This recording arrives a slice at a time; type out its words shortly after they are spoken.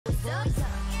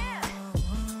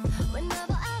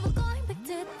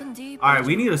Alright,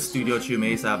 we need a studio tune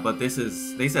ASAP, but this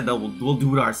is... They said that we'll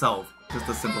do it ourselves. Just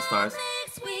the simple stars.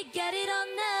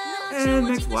 And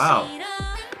next, wow.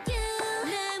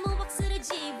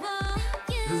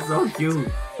 This is so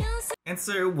cute. And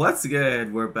sir, what's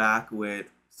good? We're back with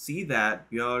See That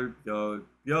Your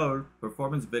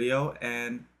performance video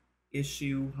and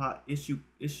issue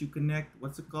connect.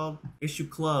 What's it called? Issue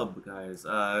club, guys.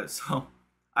 So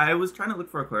I was trying to look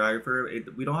for a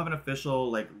choreographer. We don't have an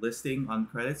official like listing on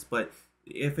credits, but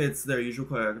if it's their usual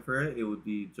choreographer, it would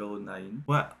be Joe Nain.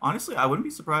 But honestly, I wouldn't be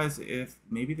surprised if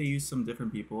maybe they use some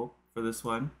different people for this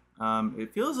one.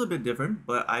 It feels a bit different,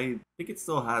 but I think it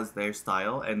still has their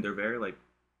style, and they're very like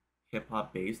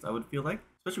hip-hop based, I would feel like,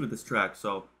 especially with this track.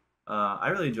 So I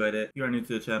really enjoyed it. If you are new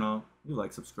to the channel, you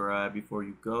like, subscribe. Before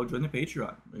you go, join the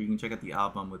Patreon, where you can check out the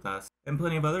album with us and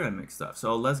plenty of other NMIXX stuff.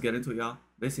 So let's get into it, y'all.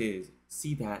 This is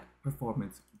See That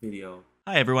performance video.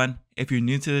 Hi everyone, if you're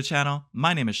new to the channel,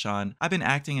 my name is Sean. I've been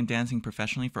acting and dancing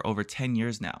professionally for over 10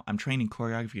 years now. I'm trained in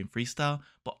choreography and freestyle,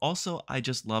 but also I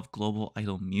just love global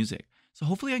idol music. So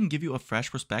hopefully I can give you a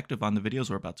fresh perspective on the videos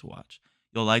we're about to watch.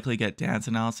 You'll likely get dance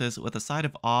analysis with a side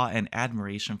of awe and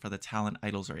admiration for the talent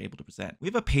idols are able to present. We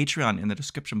have a Patreon in the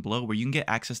description below where you can get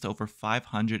access to over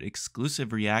 500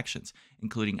 exclusive reactions,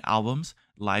 including albums,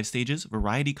 live stages,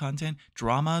 variety content,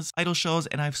 dramas, idol shows,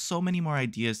 and I have so many more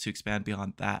ideas to expand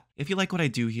beyond that. If you like what I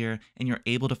do here and you're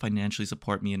able to financially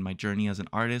support me in my journey as an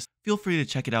artist, feel free to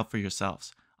check it out for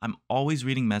yourselves. I'm always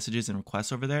reading messages and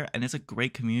requests over there, and it's a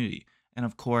great community. And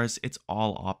of course, it's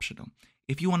all optional.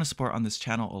 If you want to support on this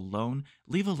channel alone,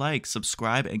 leave a like,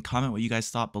 subscribe, and comment what you guys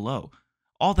thought below.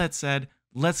 All that said,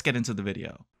 let's get into the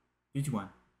video. Each one.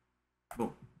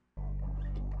 Boom.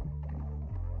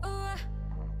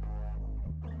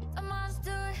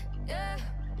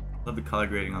 Love the color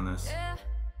grading on this.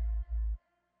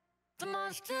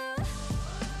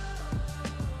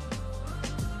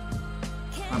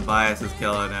 My bias is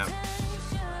killing it.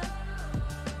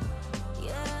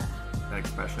 That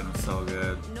expression is so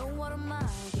good.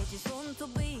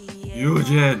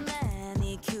 Eugene!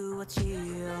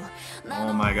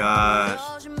 Oh my gosh.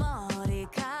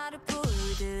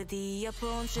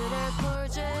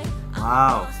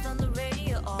 Wow.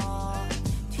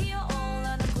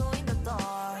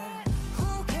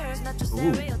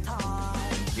 Ooh.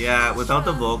 Yeah, without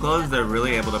the vocals, they're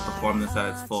really able to perform this at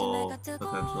its full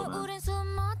potential, man.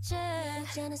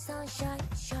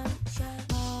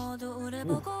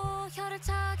 Ooh.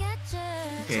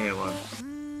 Okay, one.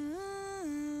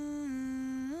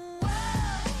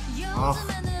 Oh.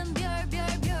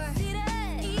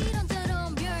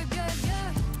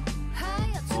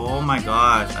 Oh my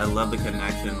gosh, I love the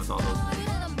connection with all those moves.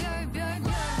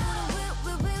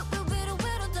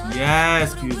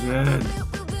 Yes, Kyujin.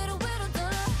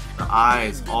 The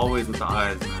eyes, always with the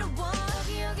eyes, man.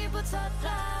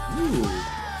 Ooh,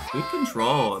 good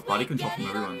control, body control from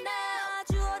everyone.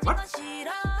 What?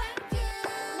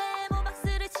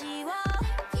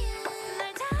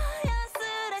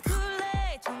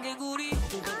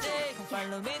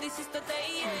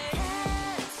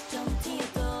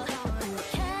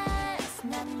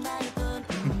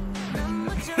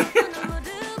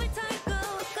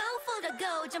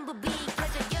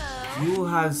 Yu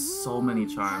has so many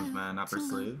charms, man, up her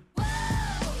sleeve.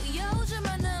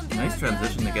 Nice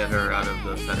transition to get her out of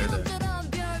the center there.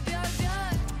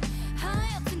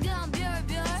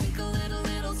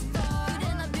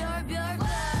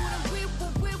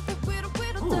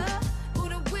 Ooh.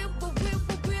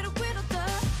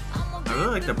 I really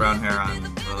like the brown hair on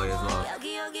Lily as well.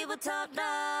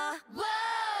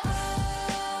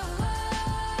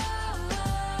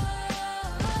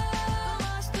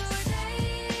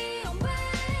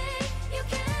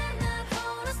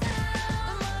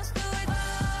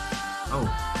 Oh.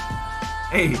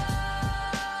 Hey.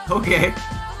 Okay.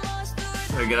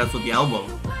 Better get us with the elbow.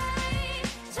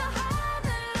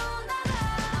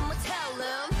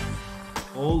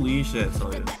 Holy shit, so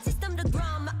good.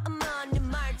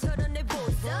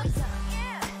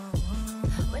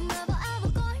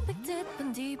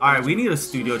 Alright, we need a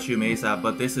studio tune ASAP,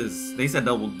 but this is... They said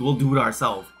that we'll do it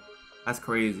ourselves. That's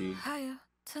crazy. You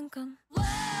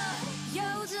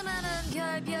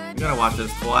gotta watch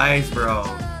this twice, bro.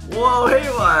 Whoa, hey,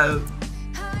 what?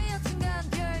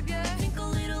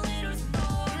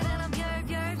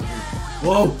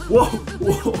 Whoa, whoa,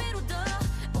 whoa.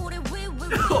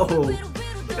 Oh,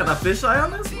 you got that fisheye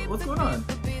on this? What's going on?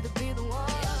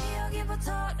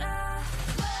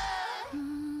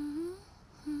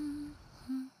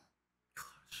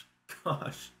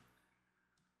 Gosh.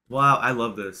 Wow, I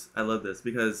love this. I love this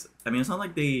because, I mean, it's not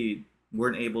like they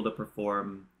weren't able to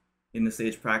perform in the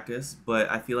stage practice, but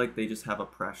I feel like they just have a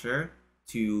pressure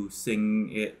to sing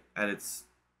it at its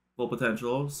full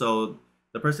potential. So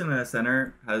the person in the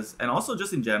center has, and also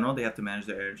just in general, they have to manage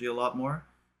their energy a lot more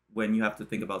when you have to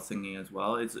think about singing as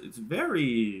well. It's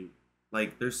very,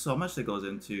 like, there's so much that goes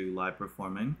into live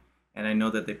performing, and I know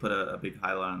that they put a big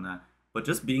highlight on that. But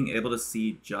just being able to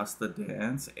see just the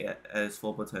dance at its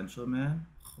full potential, man.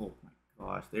 Oh my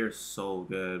gosh, they're so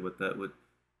good with that.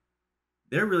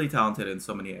 They're really talented in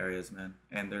so many areas, man,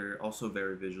 and they're also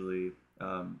very visually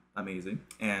amazing.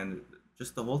 And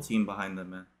just the whole team behind them,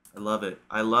 man. I love it.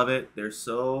 I love it. They're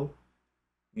so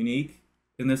unique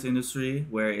in this industry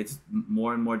where it's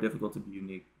more and more difficult to be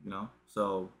unique, you know.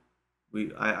 So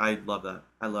I love that.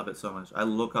 I love it so much. I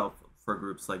look out for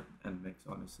groups like NMIXX,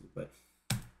 honestly, but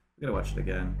we gotta watch it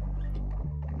again.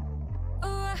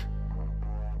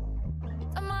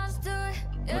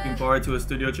 Looking forward to a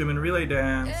Studio Chumin relay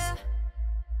dance.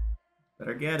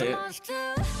 Better get it.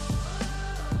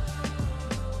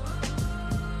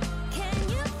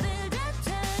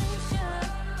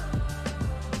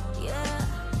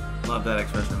 Love that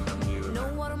expression from you.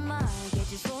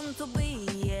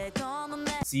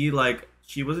 See, like,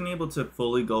 she wasn't able to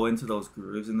fully go into those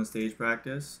grooves in the stage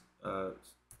practice.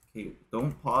 Okay,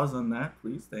 don't pause on that,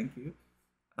 please. Thank you.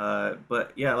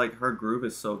 But yeah, like, her groove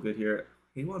is so good here.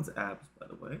 Haewon's abs, by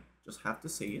the way. Just have to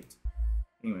say it.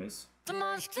 Anyways.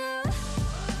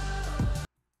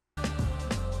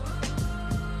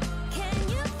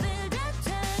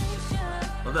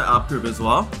 Love that up group as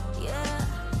well.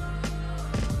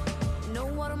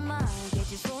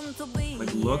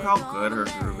 Like, look how good her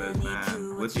groove is,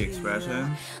 man. With the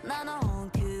expression.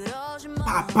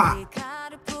 Pop, pop.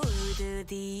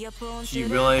 She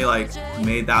really, like,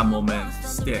 made that moment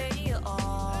stick.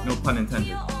 No pun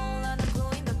intended.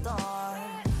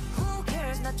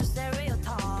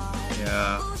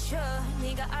 Yeah.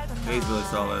 He's really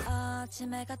solid.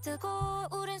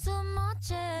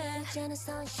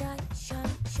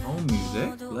 Oh, music.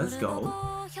 Let's go.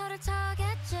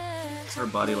 Her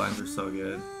body lines are so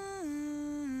good.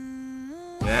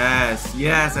 Yes,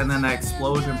 yes, and then that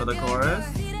explosion for the chorus.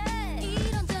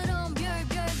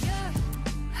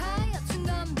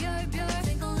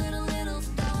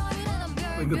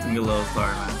 Good thing, a little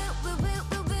star, man.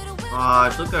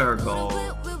 Gosh, look at her go.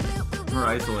 Her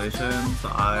isolation,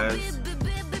 the eyes.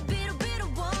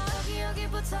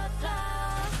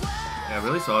 Yeah,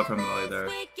 really solid from Lily there.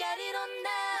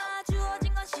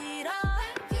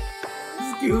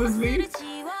 Excuse me.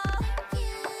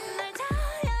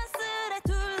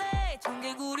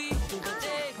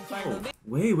 Oh,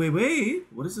 wait.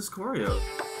 What is this choreo?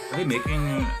 Are they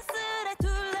making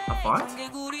a font?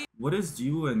 What is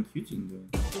Jiwoo and Kyujin doing?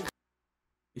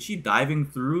 Is she diving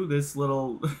through this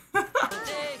little...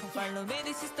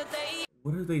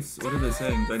 What are they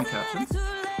saying? Do I need captions?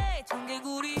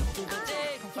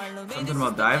 Something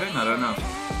about diving? I don't know.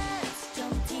 So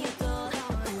cute.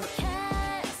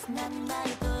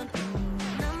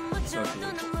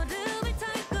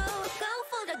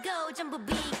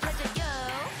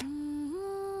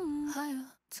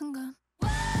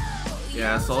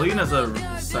 Yeah, Seolyun is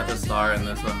such a star in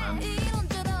this one, man.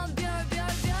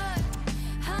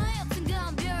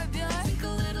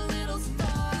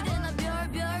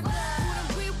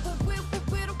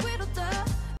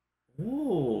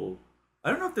 Oh, I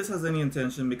don't know if this has any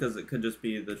intention because it could just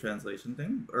be the translation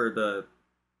thing or the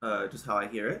just how I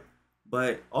hear it,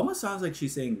 but almost sounds like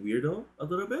she's saying weirdo a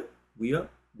little bit.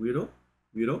 Weirdo.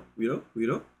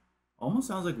 Almost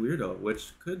sounds like weirdo,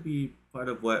 which could be part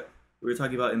of what we were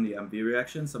talking about in the MV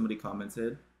reaction. Somebody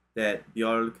commented that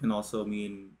Byeol can also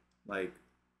mean like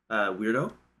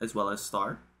weirdo as well as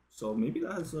star. So maybe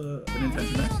that has an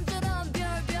intention there.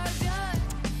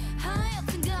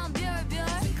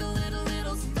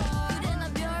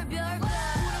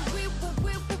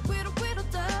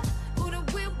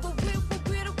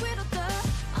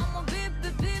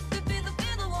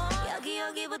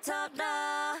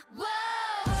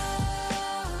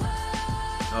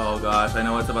 Oh gosh, I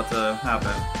know what's about to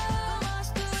happen.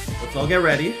 Let's all get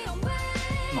ready.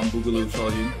 Come on, Boogaloo,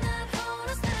 Seolyun.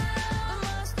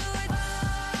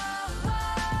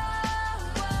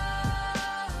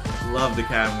 Love the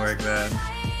cam work, man.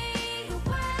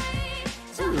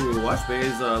 Ooh, watch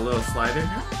Bei's little slide in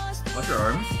here. Watch her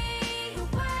arms.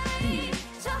 Ooh.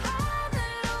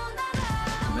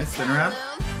 Nice spin around.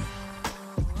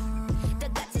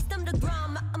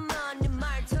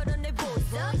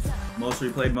 Most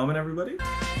replayed moment, everybody?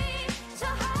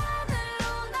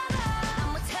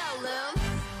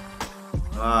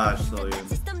 Gosh, Seolyun.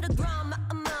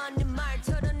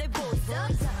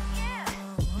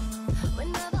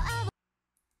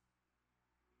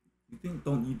 think?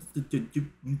 Do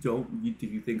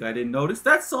you think I didn't notice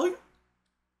that? So,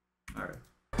 all right,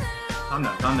 calm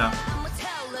down, calm down.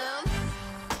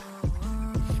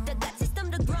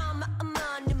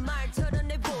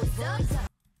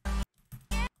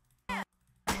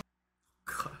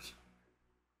 Gosh,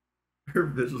 her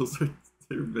visuals are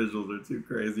too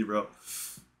crazy, bro.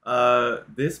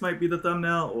 This might be the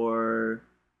thumbnail, or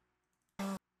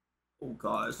oh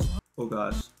gosh, oh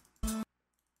gosh.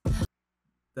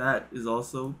 That is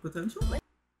also potential.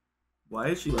 Why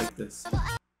is she like this?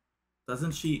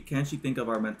 Can't she think of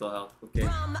our mental health? Okay,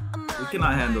 we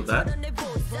cannot handle that.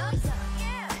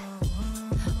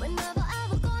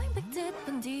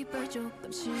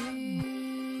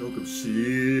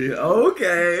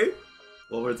 Okay.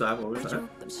 One more time.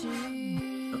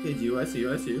 Okay, Jiwoo, I see you.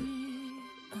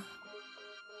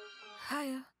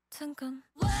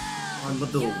 Oh, I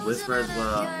love the whisper as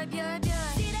well.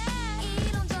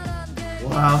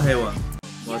 Wow, Haewon.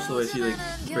 Watch the way she like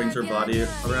brings her body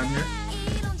around here.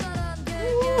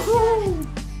 Woohoo!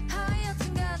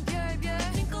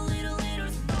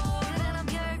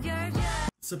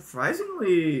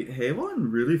 Surprisingly,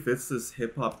 Haewon really fits this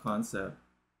hip-hop concept.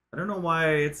 I don't know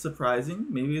why it's surprising.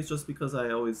 Maybe it's just because I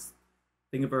always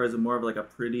think of her as more of like a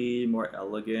pretty, more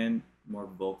elegant, more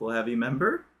vocal-heavy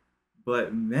member.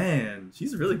 But man,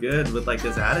 she's really good with like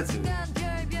this attitude.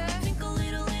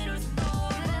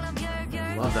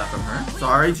 Love that from her.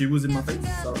 Sorry, she was in my face.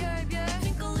 Sorry.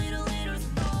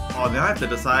 Oh, now I have to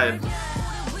decide.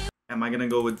 Am I gonna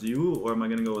go with you or am I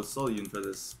gonna go with Sauuuuuce for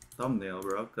this thumbnail,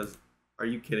 bro? Because are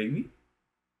you kidding me?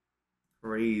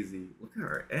 Crazy. Look at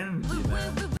her energy,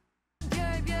 man.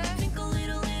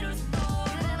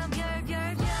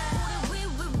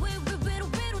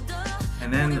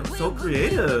 And then so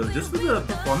creative, just for the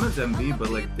performance MV, but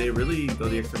like they really go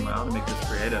the extra mile to make this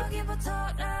creative.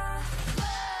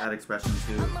 That expression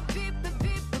too.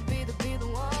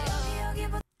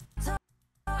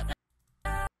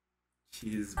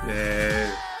 She's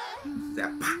bad.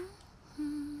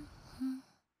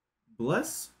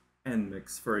 Bless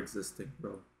NMIXX for existing,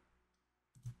 bro.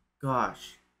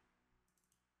 Gosh.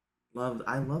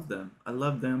 I love them. I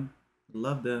love them.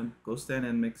 Go stan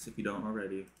NMIXX if you don't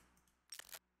already.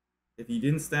 If you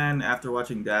didn't stan after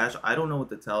watching Dash, I don't know what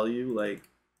to tell you. Like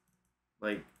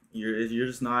you're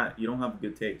just not, you don't have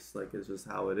good taste. Like, it's just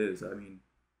how it is. I mean,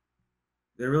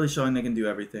 they're really showing they can do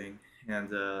everything, and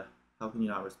how can you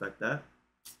not respect that?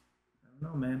 I don't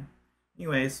know, man.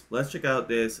 Anyways, let's check out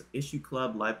this Issue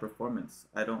Club live performance.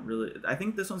 I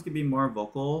think this one's gonna be more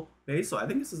vocal based, so I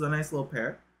think this is a nice little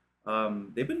pair.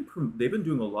 They've been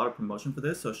doing a lot of promotion for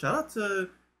this, so shout out to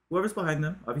whoever's behind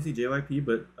them. Obviously JYP,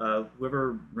 but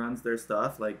whoever runs their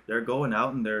stuff, like they're going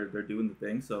out and they're doing the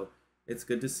thing, so it's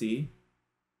good to see.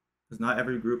 Because not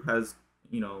every group has,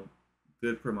 you know,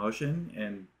 good promotion,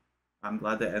 and I'm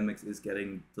glad that NMIXX is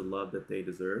getting the love that they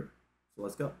deserve. So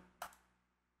let's go.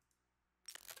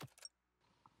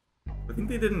 I think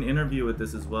they did an interview with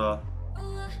this as well.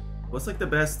 What's like the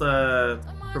best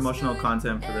promotional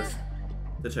content for this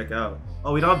to check out?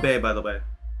 Oh, we don't have Bae, by the way.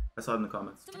 I saw it in the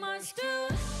comments.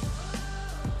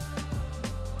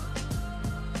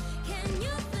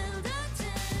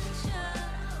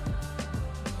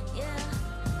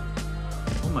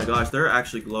 Oh my gosh, they're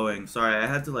actually glowing. Sorry, I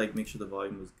had to like make sure the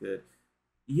volume was good.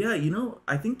 Yeah, you know,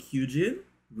 I think Hyujin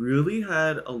really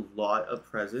had a lot of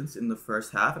presence in the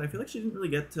first half, and I feel like she didn't really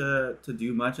get to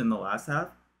do much in the last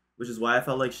half, which is why I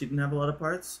felt like she didn't have a lot of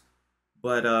parts.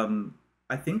 But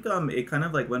I think it kind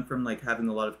of like went from like having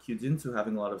a lot of Hyujin to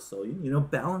having a lot of Sauuuuuce, you know,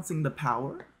 balancing the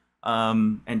power.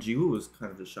 And Jiwoo was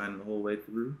kind of just shining the whole way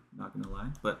through, not gonna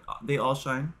lie. But they all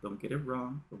shine, don't get it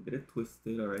wrong, don't get it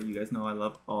twisted, alright? You guys know I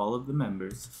love all of the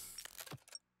members.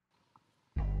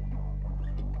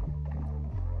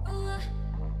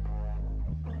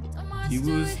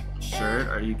 Jiwoo's shirt,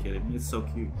 are you kidding me? It's so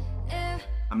cute.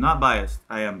 I'm not biased,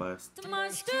 I am biased.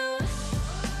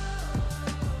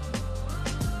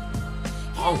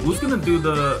 Oh, who's gonna do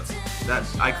that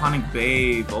iconic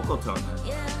Bae vocal tone then?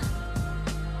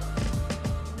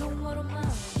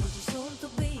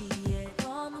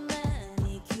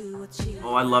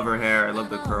 Oh, I love her hair. I love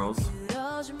the curls.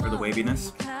 Or the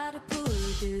waviness.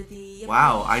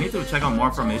 Wow, I need to check out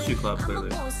more from Issue Club,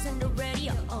 clearly.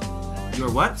 You're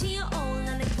what? Hey,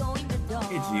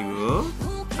 Jiwoo.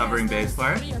 Covering bass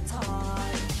part.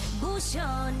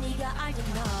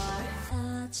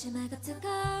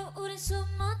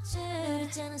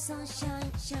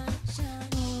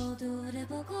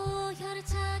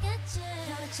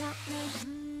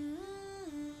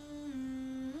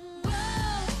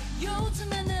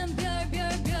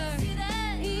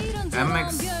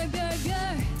 NMIXX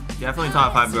Definitely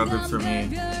top 5 girl groups for me.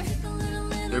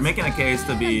 They're making a case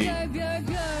to be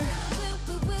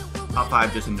top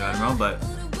 5 just in general, but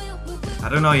I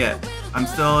don't know yet. I'm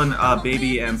still in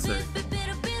baby answer.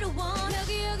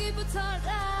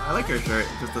 I like your shirt,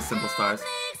 just the simple stars.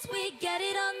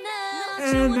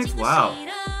 And next, wow.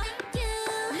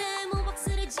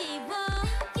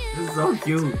 This is so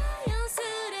cute.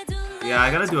 Yeah, I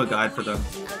gotta do a guide for them.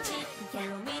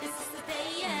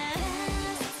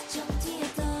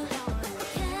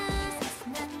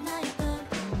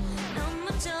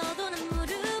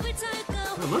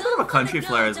 A little bit of a country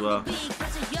flair as well.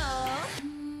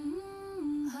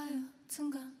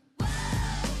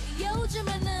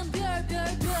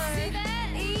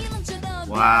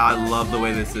 Wow, I love the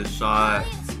way this is shot.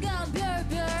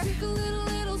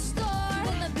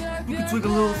 You can tweak a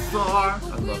little star.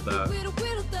 I love that.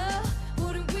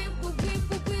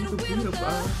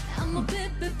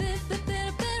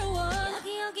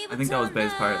 I think that was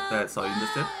Bae's part that Sauuuuuce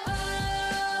just did.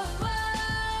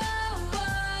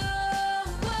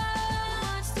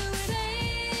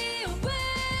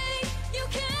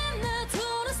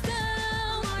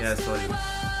 Yeah, Sauuuuuce.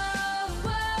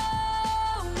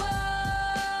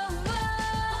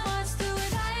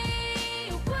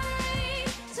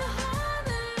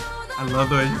 I love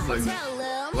the way she's like,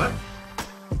 what?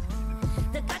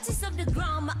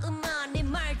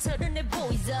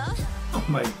 Oh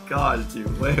my gosh,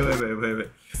 dude. Wait. Gosh,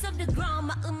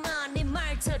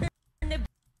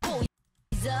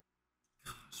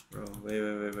 bro.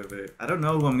 Wait. I don't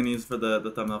know who I'm gonna use for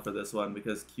the thumbnail for this one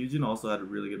because Kyujin also had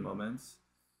really good moments.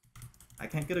 I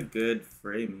can't get a good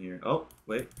frame here. Oh,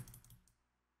 wait.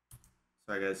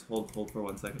 Sorry guys, hold for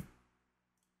 1 second.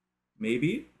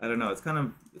 Maybe? I don't know, it's kind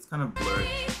of blurry.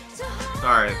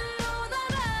 Sorry.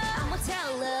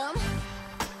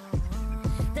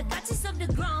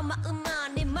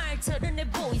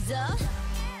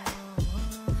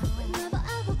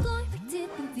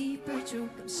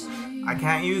 I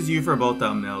can't use you for both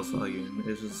thumbnails, so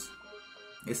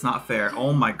it's not fair.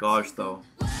 Oh my gosh though.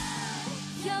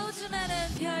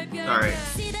 Sorry.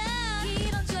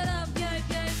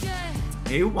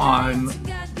 A1.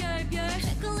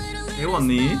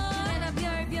 A1니?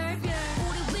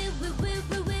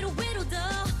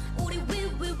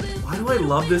 Why do I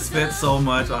love this fit so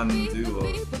much on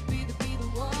Duo?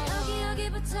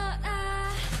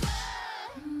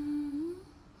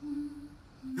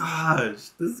 Gosh,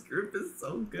 this group is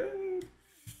so good.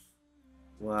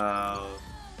 Wow.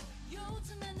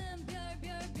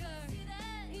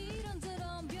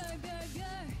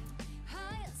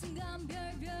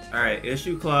 Alright,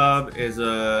 Issue Club is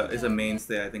a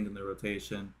mainstay, I think, in the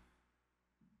rotation.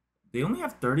 They only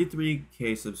have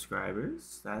 33k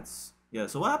subscribers. That's yeah.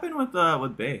 So what happened with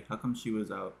Bae? How come she was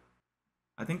out?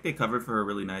 I think they covered for her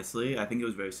really nicely. I think it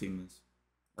was very seamless.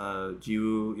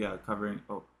 Jiwoo, yeah, covering.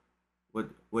 Oh, what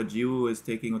Jiwoo is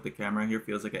taking with the camera here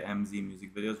feels like an MZ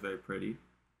music video. It's very pretty.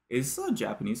 Is this a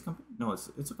Japanese company? No, it's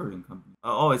a Korean company.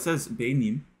 Oh, it says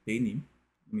Baenim. Let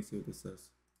me see what this says.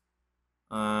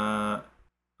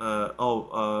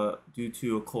 Due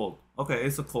to a cold. Okay,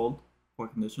 it's a cold, poor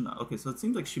condition. Okay, so it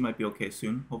seems like she might be okay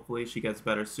soon. Hopefully she gets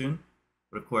better soon.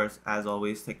 But of course, as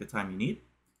always, take the time you need.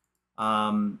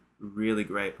 Really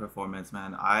great performance,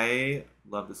 man. I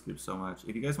love this group so much.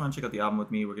 If you guys want to check out the album with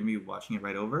me, we're going to be watching it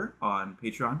right over on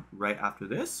Patreon right after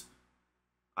this.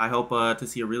 I hope to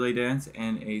see a relay dance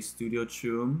and a studio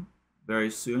chum very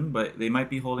soon, but they might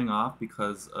be holding off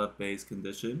because of Bae's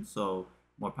condition, so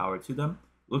more power to them.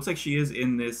 Looks like she is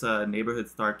in this Neighborhood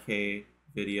Star K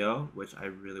video, which I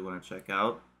really want to check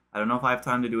out. I don't know if I have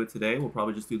time to do it today. We'll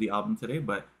probably just do the album today,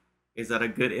 but is that a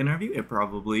good interview? It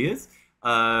probably is.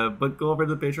 But go over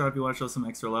to the Patreon if you want to show some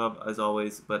extra love, as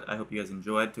always. But I hope you guys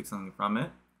enjoyed, took something from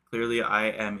it. Clearly, I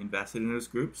am invested in this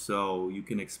group, so you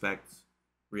can expect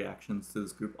reactions to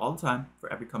this group all the time for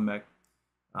every comeback.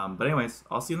 But anyways,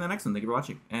 I'll see you in the next one. Thank you for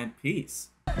watching, and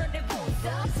peace.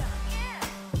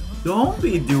 Don't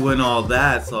be doing all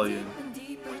that, Sauuuuuce.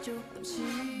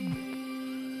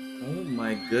 Oh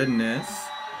my goodness.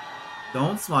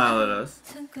 Don't smile at us.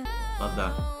 Love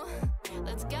that.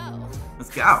 Let's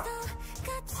go.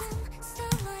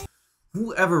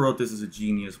 Whoever wrote this is a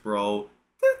genius, bro.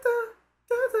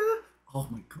 Oh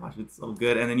my gosh, it's so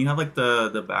good. And then you have like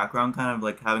the background kind of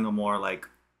like having a more like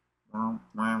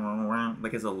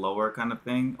it's a lower kind of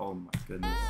thing. Oh my goodness.